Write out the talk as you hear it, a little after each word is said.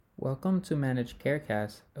Welcome to Managed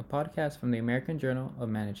Carecast, a podcast from the American Journal of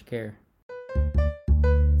Managed Care.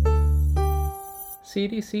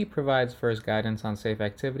 CDC provides first guidance on safe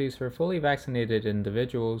activities for fully vaccinated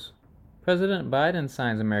individuals. President Biden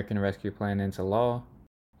signs American Rescue Plan into law.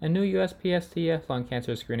 And new USPSTF lung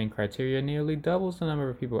cancer screening criteria nearly doubles the number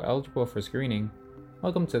of people eligible for screening.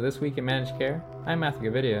 Welcome to This Week in Managed Care. I'm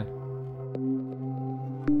Matthew Gavidia.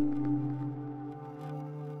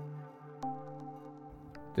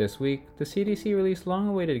 This week, the CDC released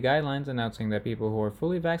long-awaited guidelines announcing that people who are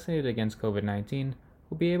fully vaccinated against COVID-19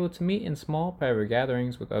 will be able to meet in small private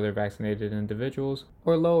gatherings with other vaccinated individuals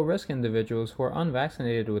or low-risk individuals who are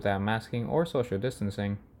unvaccinated without masking or social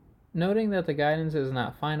distancing. Noting that the guidance is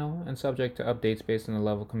not final and subject to updates based on the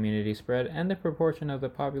level of community spread and the proportion of the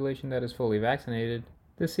population that is fully vaccinated,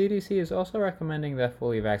 the CDC is also recommending that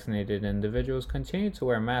fully vaccinated individuals continue to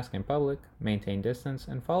wear masks in public, maintain distance,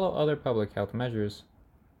 and follow other public health measures.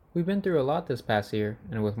 We've been through a lot this past year,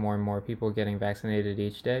 and with more and more people getting vaccinated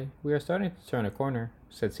each day, we are starting to turn a corner,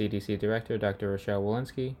 said CDC Director Dr. Rochelle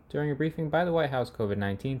Walensky during a briefing by the White House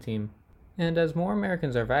COVID-19 team. And as more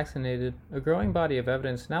Americans are vaccinated, a growing body of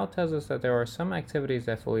evidence now tells us that there are some activities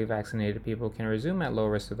that fully vaccinated people can resume at low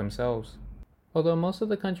risk to themselves. Although most of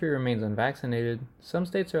the country remains unvaccinated, some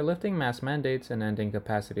states are lifting mask mandates and ending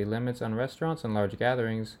capacity limits on restaurants and large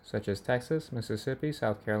gatherings, such as Texas, Mississippi,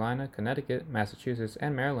 South Carolina, Connecticut, Massachusetts,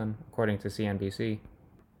 and Maryland, according to CNBC.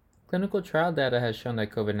 Clinical trial data has shown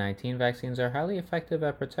that COVID-19 vaccines are highly effective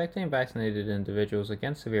at protecting vaccinated individuals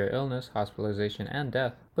against severe illness, hospitalization, and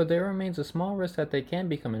death, but there remains a small risk that they can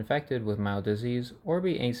become infected with mild disease or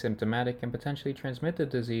be asymptomatic and potentially transmit the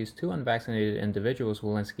disease to unvaccinated individuals,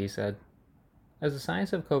 Walensky said. As the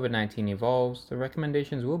science of COVID-19 evolves, the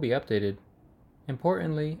recommendations will be updated.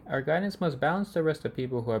 Importantly, our guidance must balance the risk to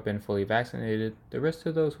people who have been fully vaccinated, the risk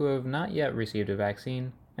to those who have not yet received a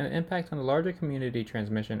vaccine, and the impact on the larger community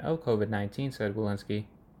transmission of COVID-19, said Walensky.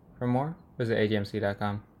 For more, visit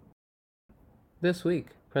AJMC.com. This week,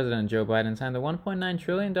 President Joe Biden signed the $1.9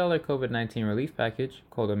 trillion COVID-19 relief package,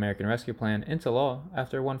 called American Rescue Plan, into law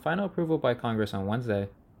after one final approval by Congress on Wednesday.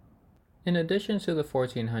 In addition to the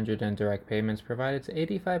 $1,400 in direct payments provided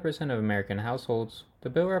to 85% of American households,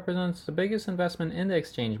 the bill represents the biggest investment in the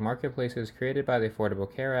exchange marketplaces created by the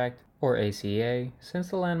Affordable Care Act, or ACA, since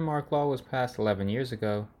the landmark law was passed 11 years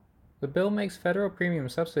ago. The bill makes federal premium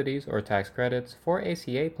subsidies, or tax credits, for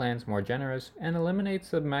ACA plans more generous and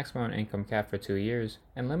eliminates the maximum income cap for 2 years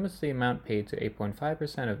and limits the amount paid to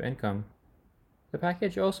 8.5% of income. The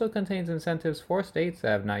package also contains incentives for states that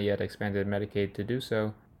have not yet expanded Medicaid to do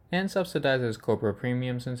so, and subsidizes COBRA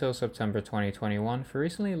premiums until September 2021 for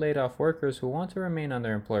recently laid off workers who want to remain on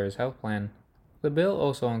their employer's health plan. The bill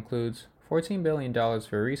also includes $14 billion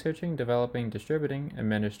for researching, developing, distributing,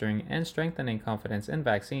 administering, and strengthening confidence in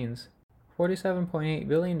vaccines, $47.8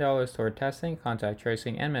 billion toward testing, contact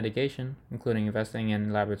tracing, and mitigation, including investing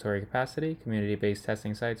in laboratory capacity, community-based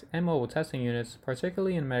testing sites, and mobile testing units,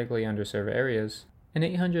 particularly in medically underserved areas, and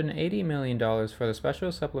 $880 million for the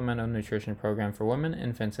Special Supplemental Nutrition Program for Women,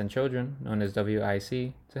 Infants, and Children, known as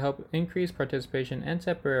WIC, to help increase participation and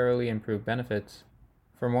temporarily improve benefits.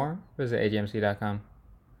 For more, visit AJMC.com.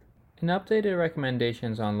 In updated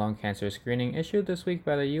recommendations on lung cancer screening issued this week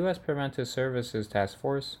by the U.S. Preventive Services Task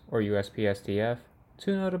Force, or USPSTF,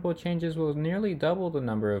 two notable changes will nearly double the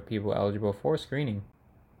number of people eligible for screening.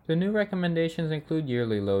 The new recommendations include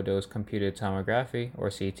yearly low-dose computed tomography, or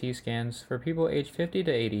CT scans, for people aged 50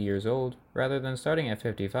 to 80 years old, rather than starting at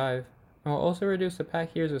 55, and will also reduce the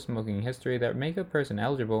pack years of smoking history that make a person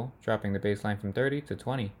eligible, dropping the baseline from 30 to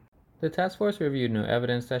 20. The task force reviewed new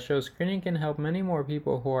evidence that shows screening can help many more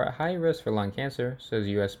people who are at high risk for lung cancer, says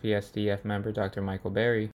USPSTF member Dr. Michael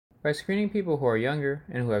Berry. By screening people who are younger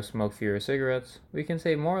and who have smoked fewer cigarettes, we can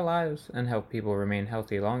save more lives and help people remain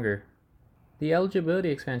healthy longer. The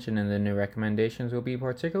eligibility expansion in the new recommendations will be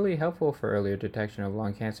particularly helpful for earlier detection of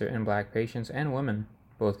lung cancer in Black patients and women.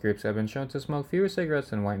 Both groups have been shown to smoke fewer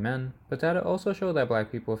cigarettes than white men, but data also show that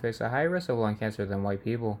Black people face a higher risk of lung cancer than white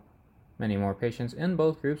people. Many more patients in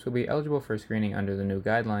both groups will be eligible for screening under the new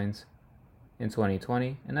guidelines. In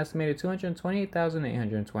 2020, an estimated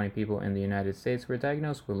 228,820 people in the United States were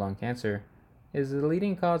diagnosed with lung cancer. It is the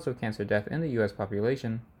leading cause of cancer death in the U.S.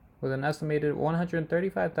 population, with an estimated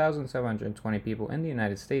 135,720 people in the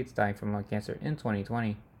United States dying from lung cancer in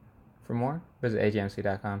 2020. For more, visit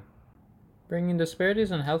AJMC.com. Bringing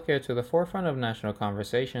disparities in healthcare to the forefront of national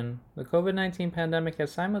conversation, the COVID-19 pandemic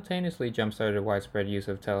has simultaneously jump-started widespread use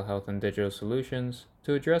of telehealth and digital solutions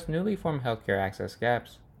to address newly formed healthcare access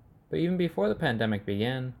gaps. But even before the pandemic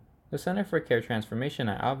began, the Center for Care Transformation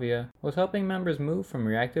at Avia was helping members move from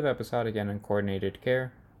reactive, episodic, and uncoordinated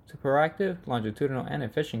care to proactive, longitudinal, and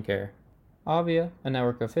efficient care. Avia, a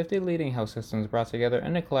network of 50 leading health systems brought together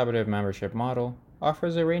in a collaborative membership model,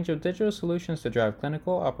 offers a range of digital solutions to drive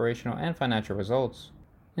clinical, operational, and financial results.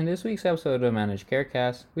 In this week's episode of Managed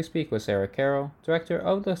Carecast, we speak with Sarah Carroll, Director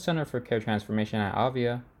of the Center for Care Transformation at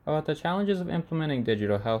Avia, about the challenges of implementing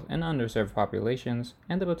digital health in underserved populations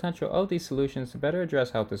and the potential of these solutions to better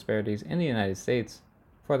address health disparities in the United States.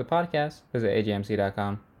 For the podcast, visit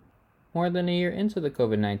ajmc.com. More than a year into the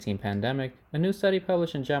COVID-19 pandemic, a new study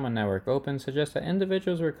published in JAMA Network Open suggests that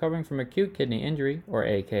individuals recovering from acute kidney injury, or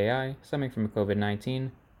AKI, stemming from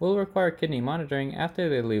COVID-19, will require kidney monitoring after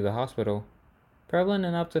they leave the hospital. Prevalent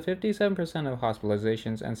in up to 57% of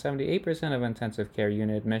hospitalizations and 78% of intensive care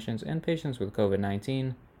unit admissions in patients with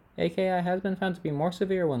COVID-19, AKI has been found to be more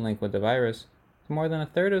severe when linked with the virus, with more than a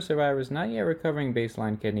third of survivors not yet recovering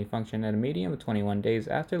baseline kidney function at a median of 21 days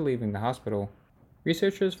after leaving the hospital.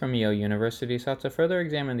 Researchers from Yale University sought to further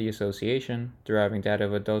examine the association, deriving data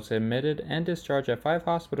of adults admitted and discharged at 5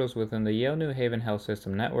 hospitals within the Yale New Haven Health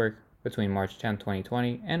System network between March 10,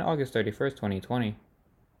 2020 and August 31, 2020.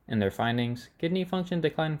 In their findings, kidney function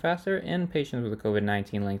declined faster in patients with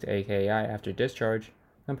COVID-19 linked to AKI after discharge,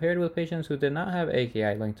 compared with patients who did not have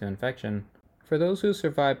AKI linked to infection. For those who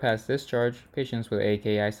survived past discharge, patients with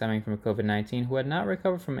AKI stemming from COVID-19 who had not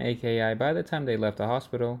recovered from AKI by the time they left the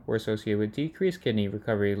hospital were associated with decreased kidney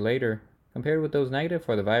recovery later, compared with those negative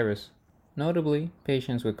for the virus. Notably,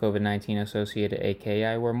 patients with COVID-19 associated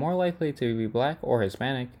AKI were more likely to be Black or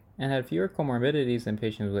Hispanic, and had fewer comorbidities than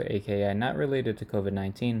patients with AKI not related to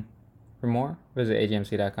COVID-19. For more, visit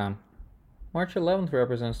ajmc.com. March 11th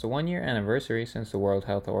represents the one-year anniversary since the World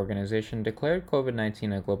Health Organization declared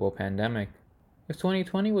COVID-19 a global pandemic. If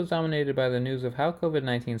 2020 was dominated by the news of how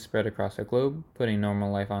COVID-19 spread across the globe, putting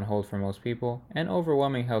normal life on hold for most people, and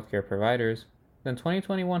overwhelming healthcare providers, then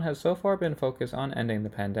 2021 has so far been focused on ending the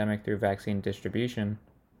pandemic through vaccine distribution.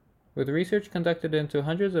 With research conducted into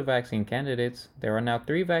hundreds of vaccine candidates, there are now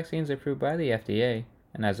 3 vaccines approved by the FDA,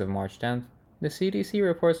 and as of March 10th, the CDC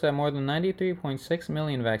reports that more than 93.6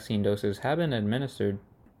 million vaccine doses have been administered.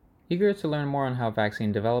 Eager to learn more on how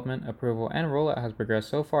vaccine development, approval, and rollout has progressed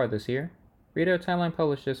so far this year, read our timeline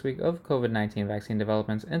published this week of COVID-19 vaccine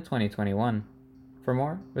developments in 2021. For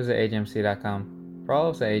more, visit ajmc.com. For all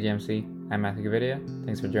of us at AJMC, I'm Matthew Gavidia.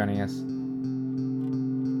 Thanks for joining us.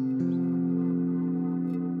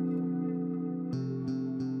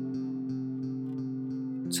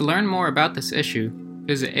 To learn more about this issue,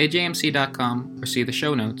 visit ajmc.com or see the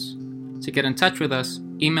show notes. To get in touch with us,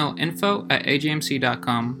 email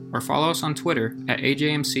info@ajmc.com or follow us on Twitter at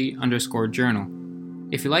ajmc_journal.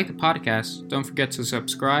 If you like the podcast, don't forget to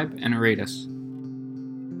subscribe and rate us.